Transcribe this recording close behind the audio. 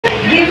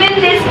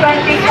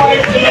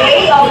24th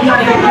day of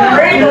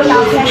November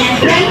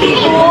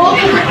 2022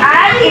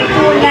 at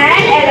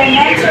Ipunan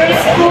Elementary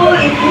School,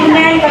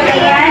 Ipunan,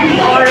 Cagayan de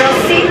Oro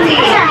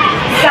City.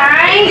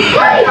 Signed,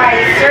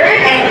 Advisor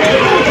and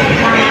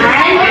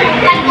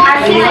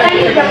Assistant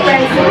to the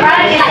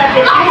Principal is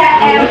Pepita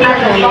M.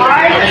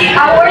 Alvar,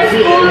 our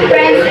school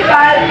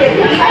principal,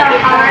 Pepita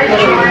R.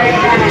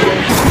 Jordan.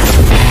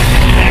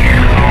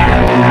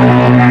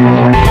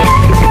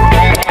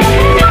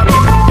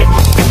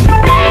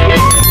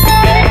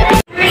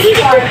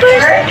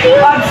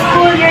 Of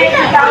school year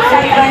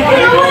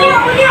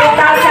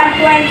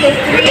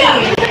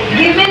 2022-2023.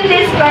 Given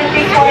this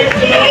 24th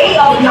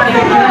day of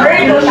November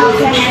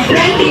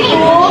 2022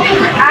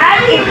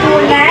 at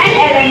Ipunan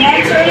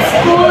Elementary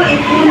School,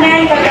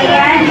 Ipunan,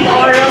 Cagayan de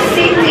Oro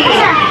City.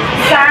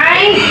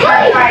 Signed,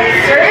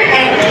 Advisor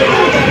and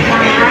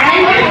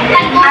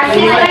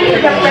Assistant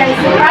to the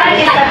Principal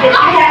is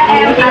Pepita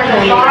M.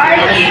 Alvar,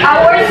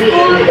 our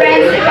school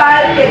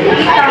principal,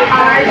 Pepita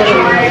R.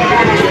 Jordan.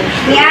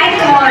 May I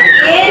call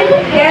in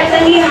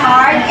Bethany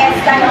Hart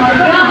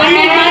Estanorio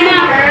and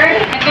her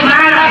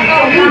Maam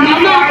to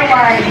come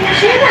forward.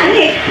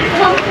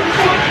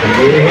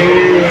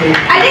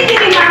 Alin din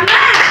ni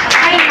Mama?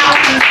 Ay,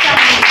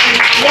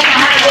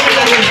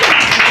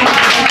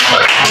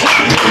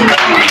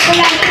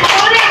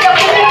 ulit,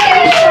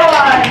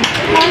 documentation.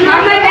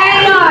 Mama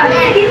Dayon.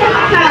 Dito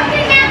Mama.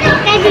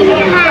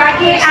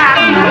 Pagi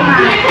Mama.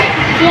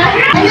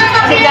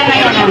 Sila na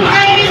yun, Mama.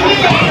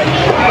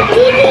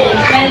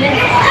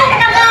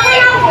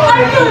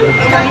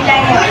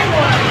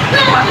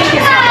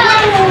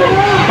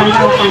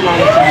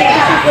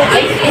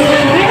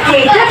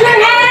 Okay, clap your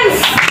hands.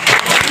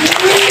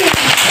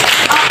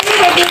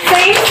 Okay, the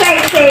same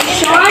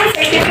citation,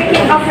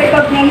 certificate of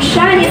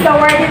recognition is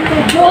awarded to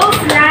Jules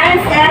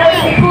Lance L.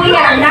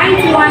 Sequoia,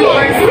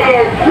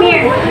 91%.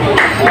 Mir.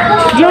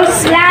 Jules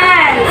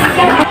Lance.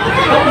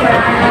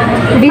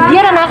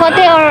 Video na ako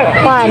te or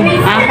one?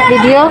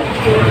 Video?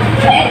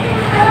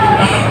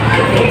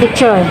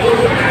 Picture.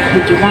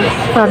 Video lang.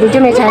 Oh,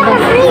 video may chada.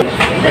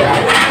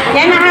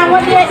 Yan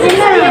nakawat yan na.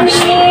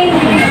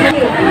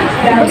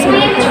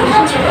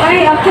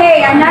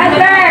 Okay,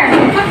 another.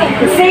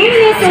 Same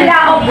ni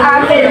sila of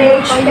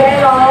average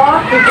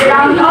pero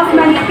round off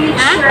man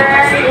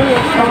picture.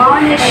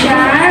 Kawawan na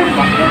siya.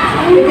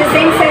 With the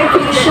same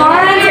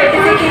citation,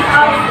 certificate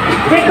of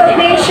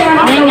recognition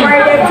is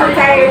awarded to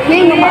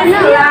Tyree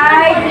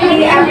like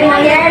the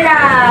Aguilera.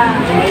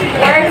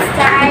 First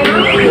time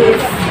is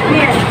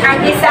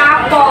ang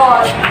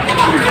isapot.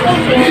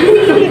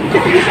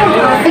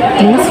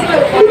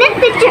 That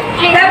picture.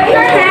 Clap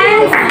your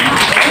hands.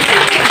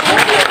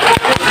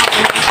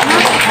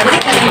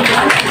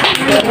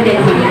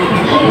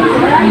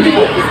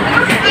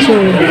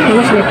 Sure.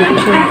 Ano sila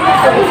picture?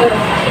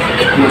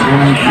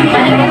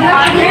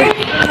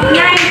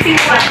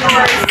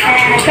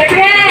 91%.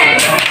 Second.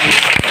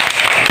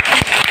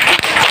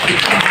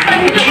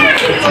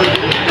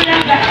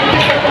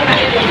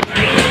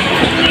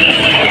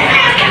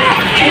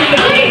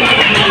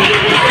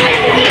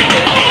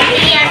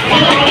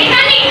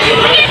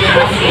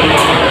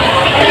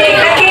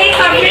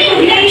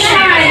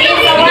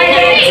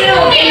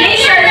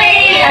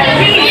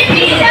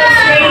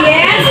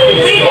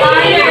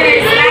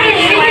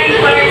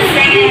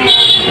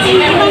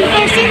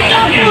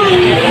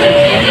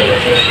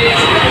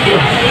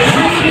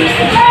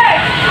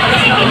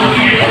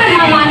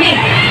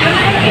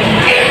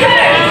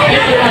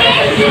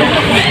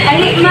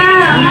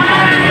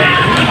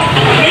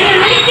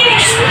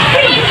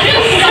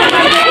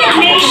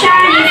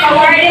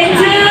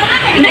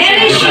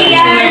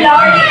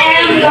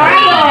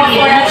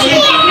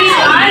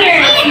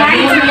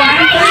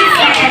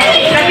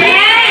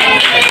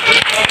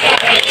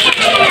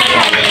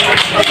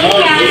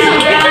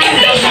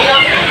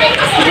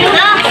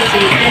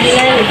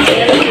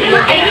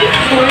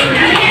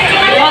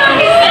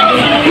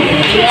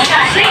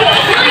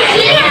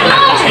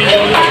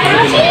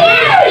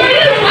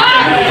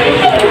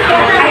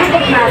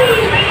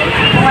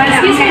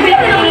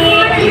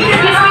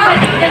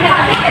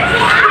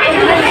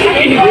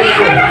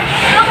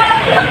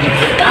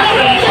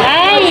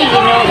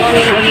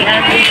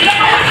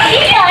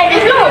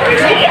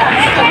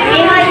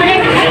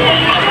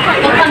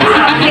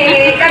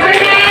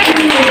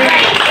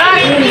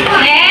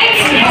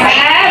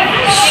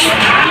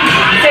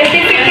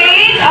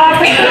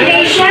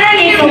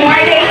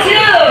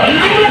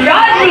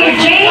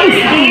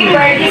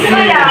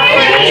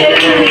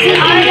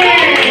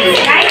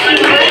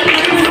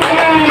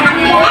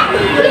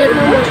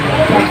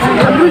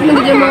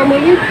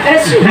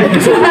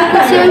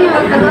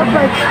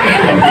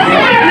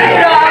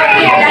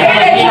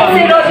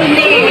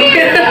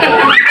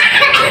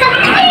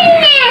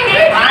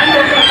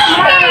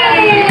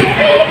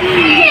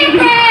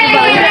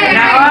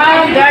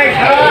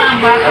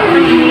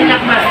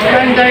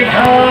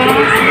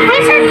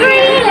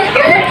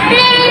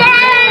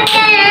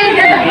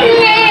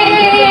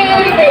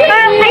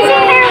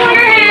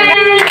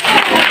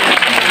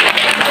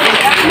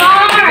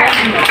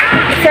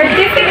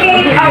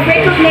 Certificate of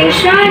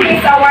recognition is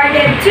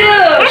awarded to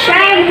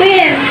Shine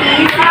Win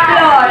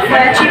Cloth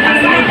for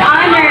achieving with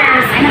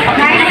honors.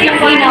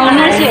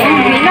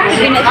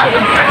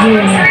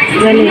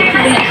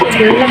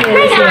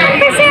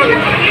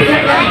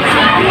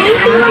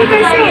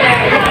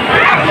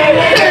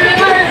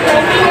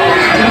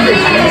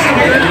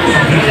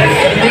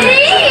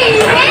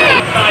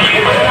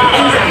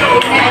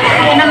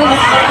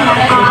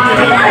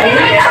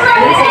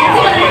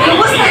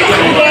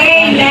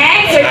 Okay,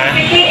 next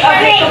certificate of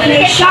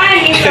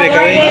recognition is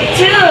awarded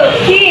to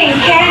King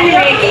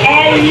Henrik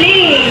L.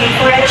 Lee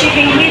for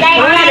achieving with honors.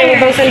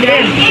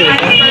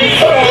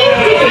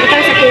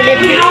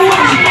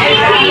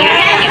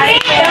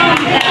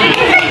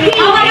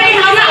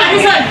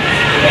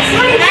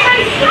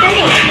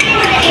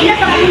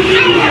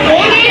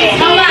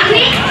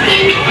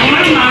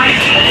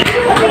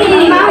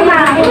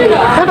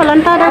 Sa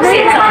kalanta na ba?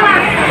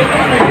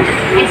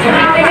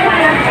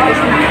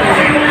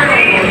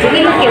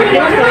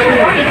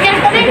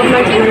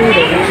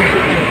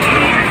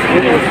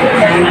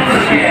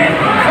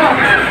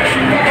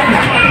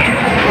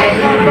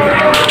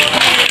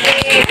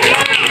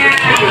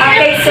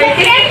 Okay,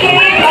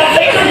 certificate of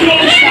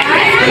recognition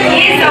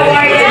is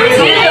awarded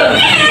to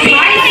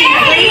Marcy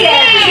Frida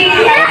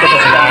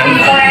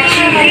for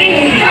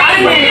achieving with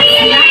honors.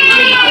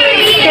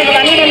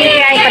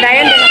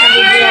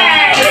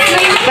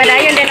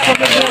 Padayon din ako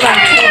video ba?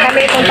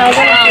 Kami itong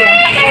tawagan na siya.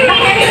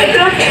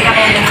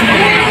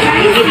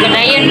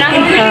 Padayon lang.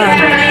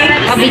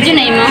 Video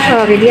na mo?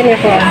 Video niya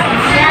ko.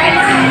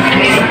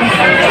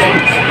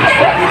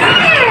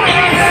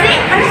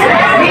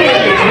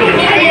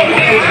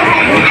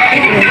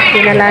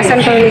 Pinalasan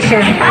ko ni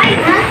siya.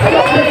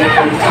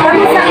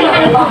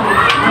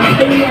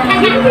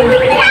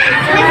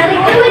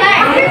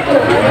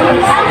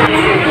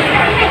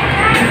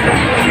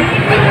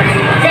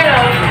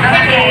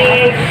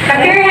 Okay,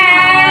 clap your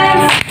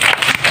hands.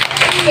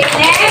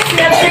 Next,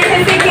 the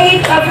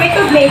certificate of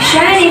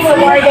recognition is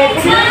awarded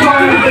to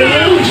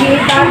Monday J.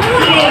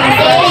 King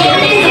for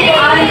achieving with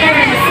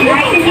honors.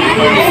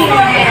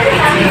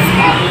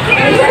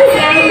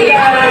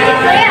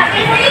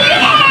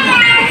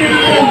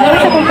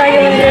 Sa kung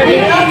tayo ang ito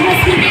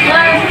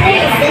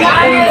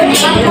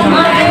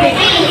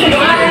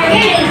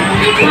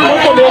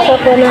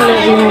ko na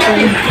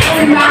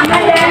Mama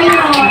lang yun.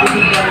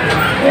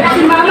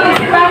 Si Mama,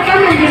 baka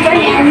nandiba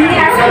niya. Ang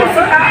nasa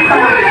sa kakpa.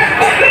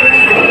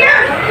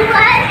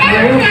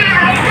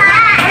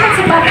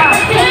 Si Papa.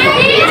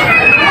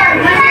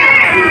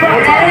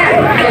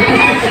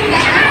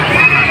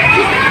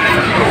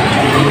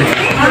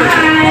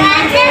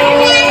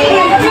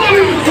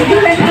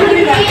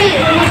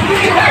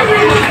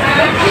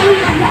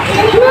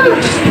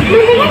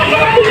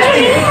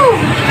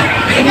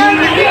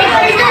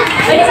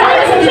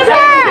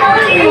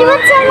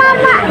 Liwat sa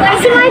mama.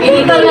 Si Martin,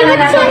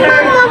 liwat sa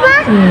mama ba?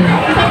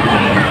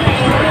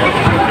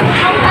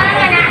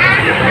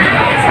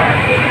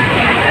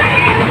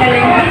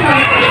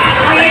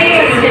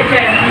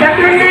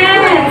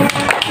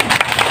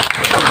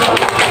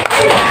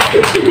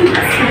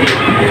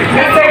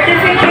 The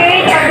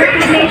certificate of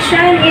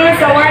recognition is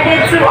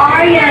awarded to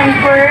Aryan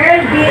for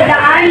the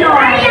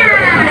honor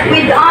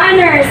with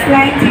honors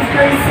 90%.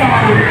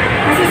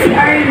 Kasi si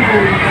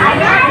Aryan.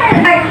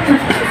 Ay!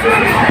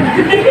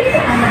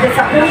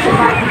 Nasaklo ko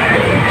ba?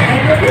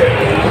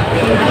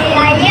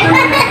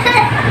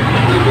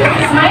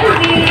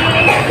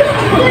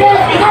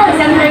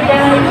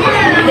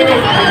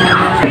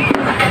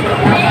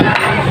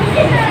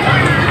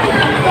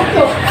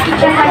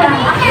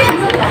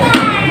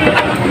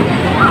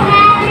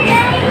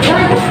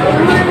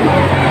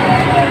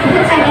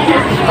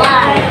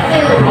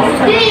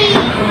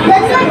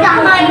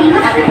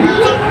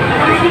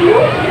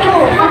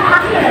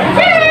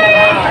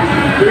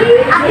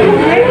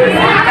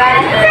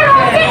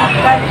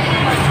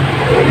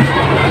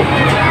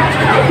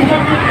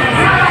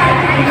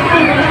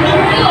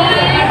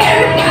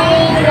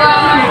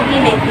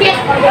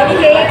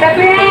 Okay,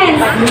 friends.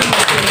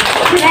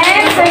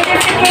 Next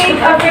certificate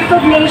of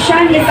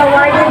recognition is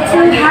awarded to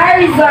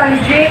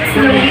Harrison Drix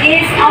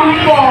Luis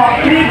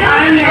Ampo with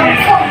honors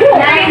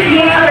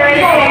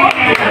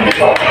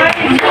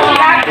 90%.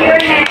 Clap your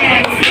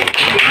hands.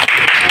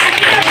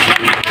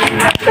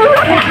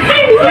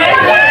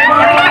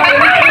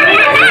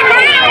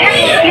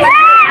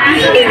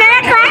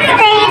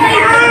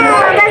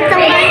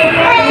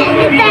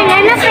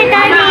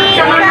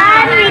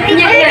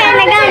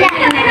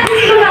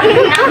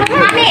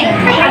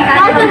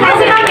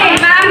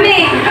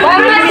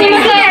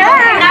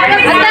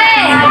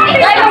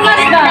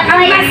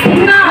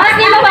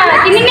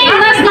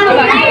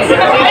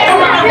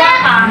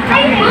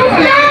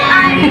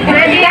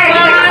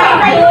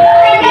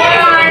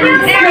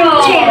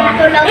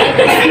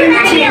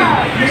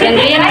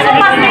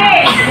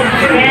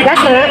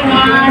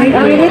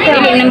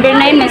 Number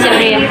 9 man siya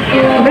rin.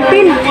 Number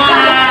 10. 9.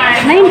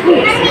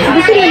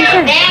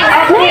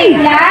 Okay,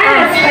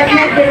 last but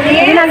not the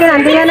least,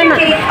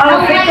 certificate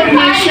of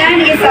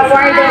recognition is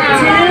awarded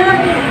to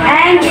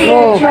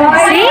Andrew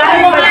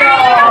Joy.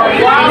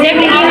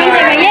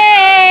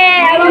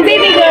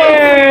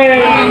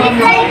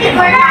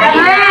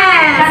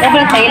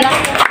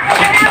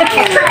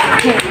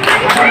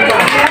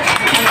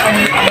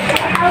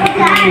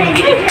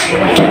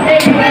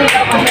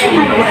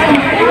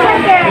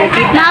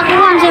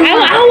 Nakakuha siya.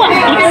 Awa.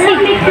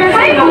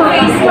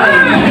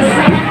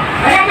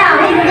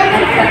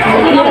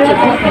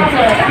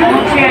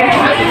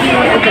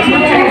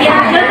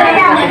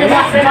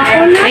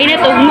 Ay na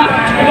tugma.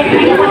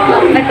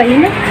 Ay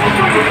pahina.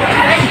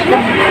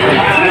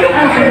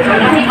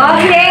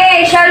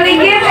 Okay, shall we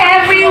give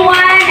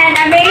everyone an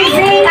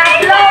amazing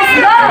applause?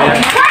 Go!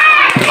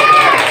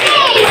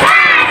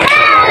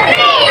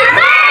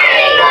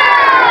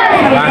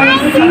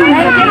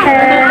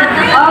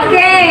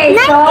 Okay,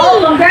 so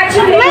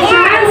congratulations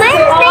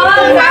to all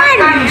the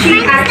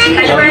Achi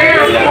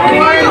members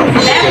for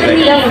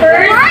the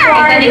first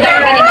quarter.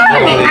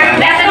 At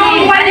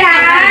etong wala,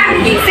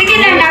 sige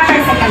lang natin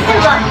sa third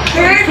quarter.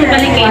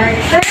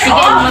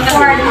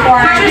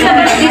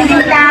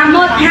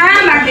 Kamot ha,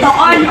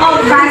 magtoon o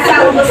basa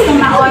o gusto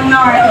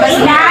ma-honor.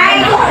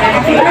 Balay,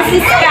 si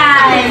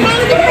Sky.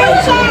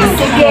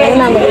 Sige.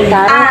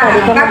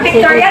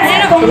 Victoria,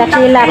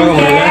 Kilak-kilak.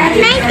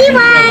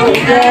 91.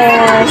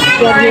 Yes.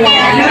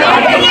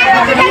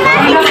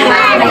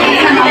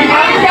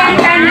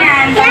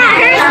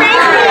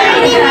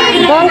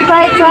 Don't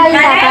try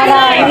na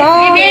para no.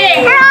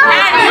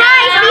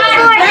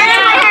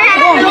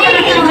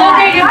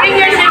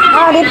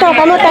 Oh, dito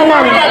kamu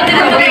tanan.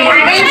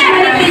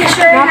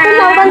 Naku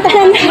nauban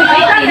tanan.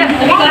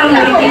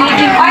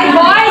 Oy,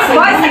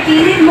 boys,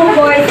 nakilid mo,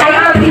 boys.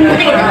 Ayaw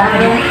pinutid.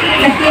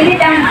 Nakilid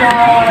ang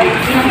boys.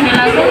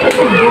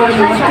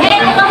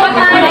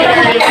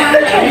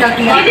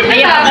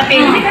 Ayaw ka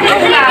pin.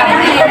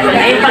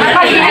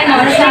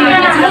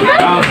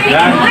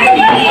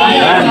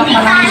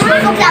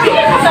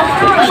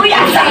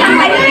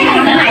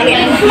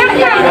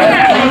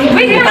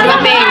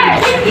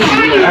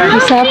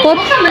 Isapot.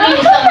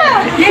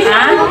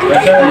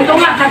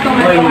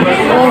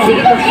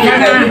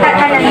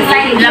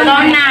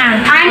 Lakaw na.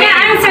 Ana,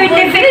 ang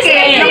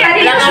certificate. Lakaw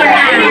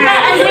na.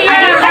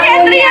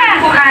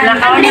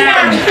 Lakaw na.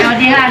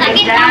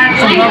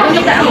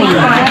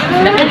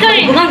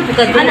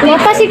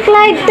 Napa si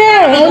Clyde te.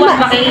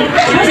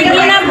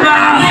 Sige na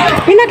ba?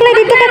 Pina Clyde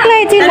dito ka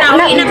Clyde.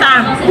 Tanawin na ta.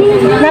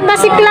 Napa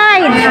si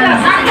Clyde.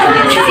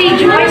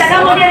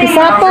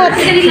 Isapot.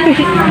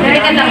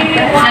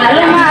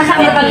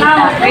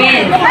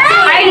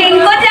 Ay,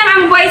 lingkod lang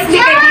ang boys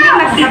bigay. Hindi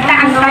makita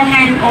ang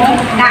kanan o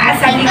naa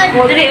sa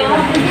likod.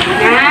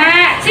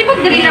 Sibog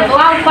dali na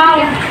wow.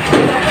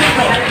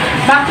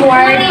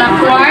 Backward.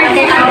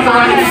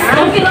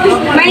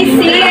 May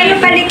C,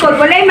 ano pa likod?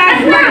 Wala'y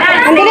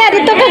Ang dili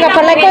dito ka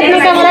gapalikod mo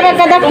sa mga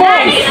kadako.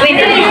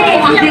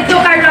 Dito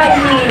ka,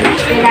 Rodney.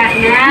 Wala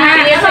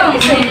na.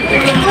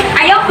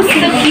 Ayaw ko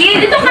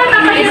sige. Dito ka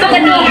naman. Dito ka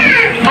ni.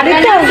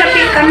 Dito. Sa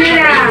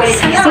camera.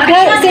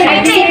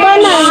 Si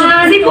Pana.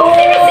 Sibog.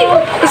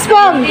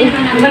 Spog.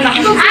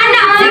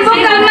 Anak, sibog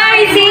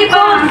kamay.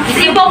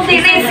 Sibog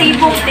dire.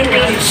 Sibog.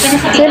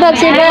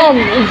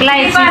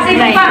 Clyde.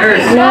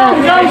 No.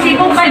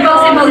 Sibog pa.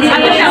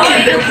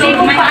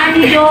 Sibog pa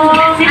ani do.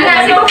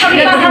 Sibog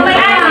pa.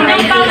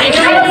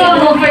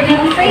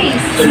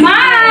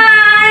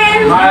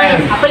 Smile!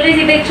 Pwede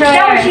si picture.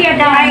 Daw siya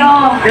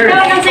daw.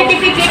 Daw ng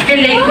certificate.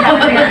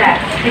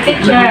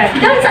 Picture.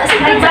 Daw sa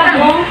certificate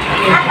mo.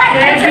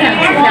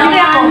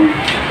 One,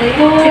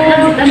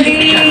 two,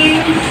 three,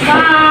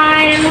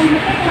 smile.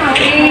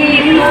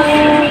 3,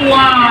 2,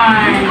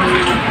 1.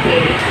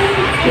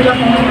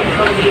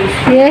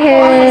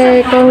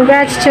 Yay!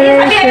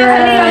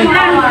 Congratulations.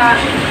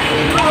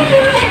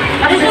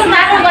 Ano sa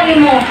nasa bali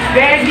mo?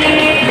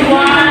 Ready? 1,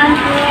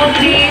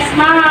 2, 3,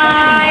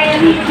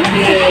 smile.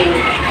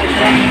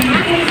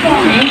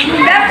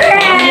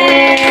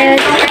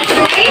 Congratulations!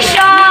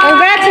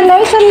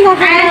 Congratulations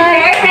lahat.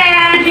 And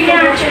parents,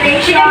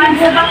 congratulations!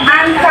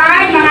 Ang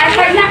card, mga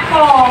card na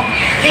ko.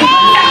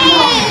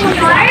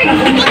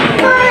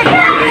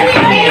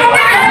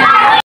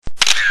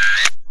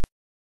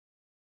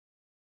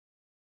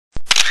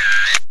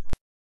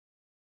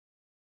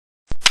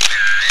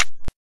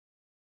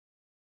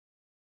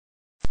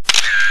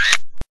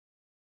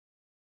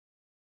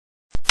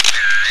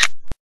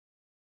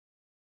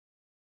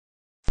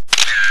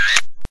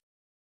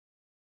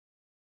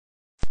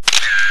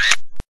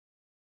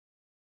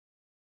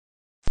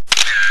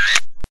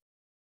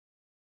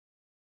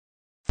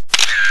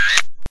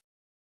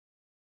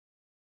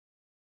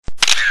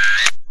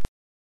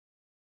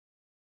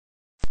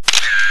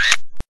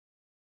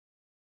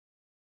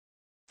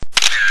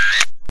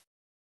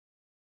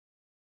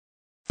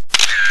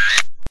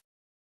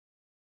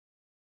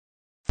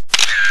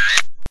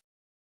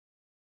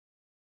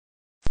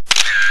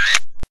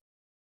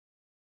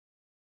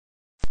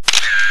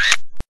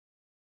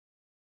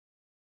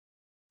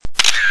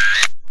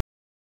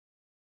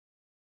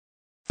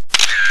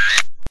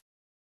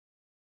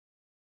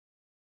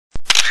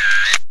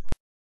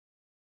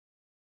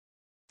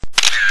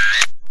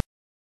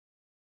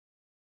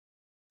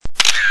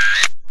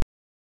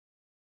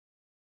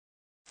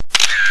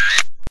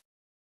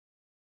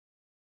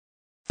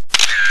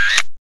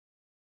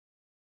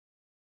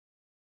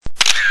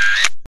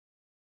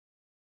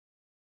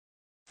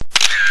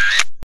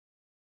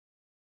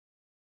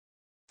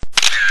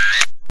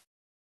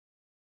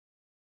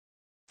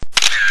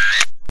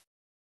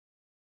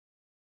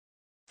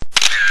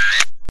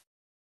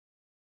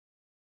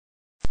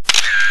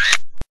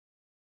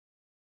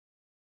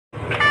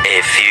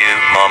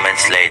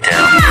 moments later.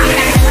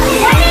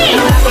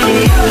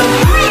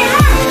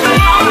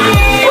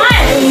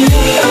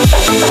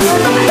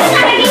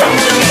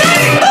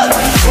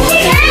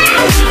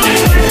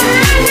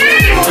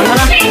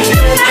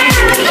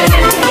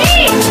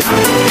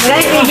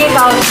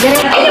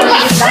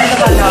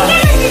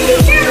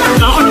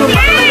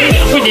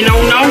 Hindi na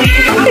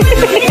unaw.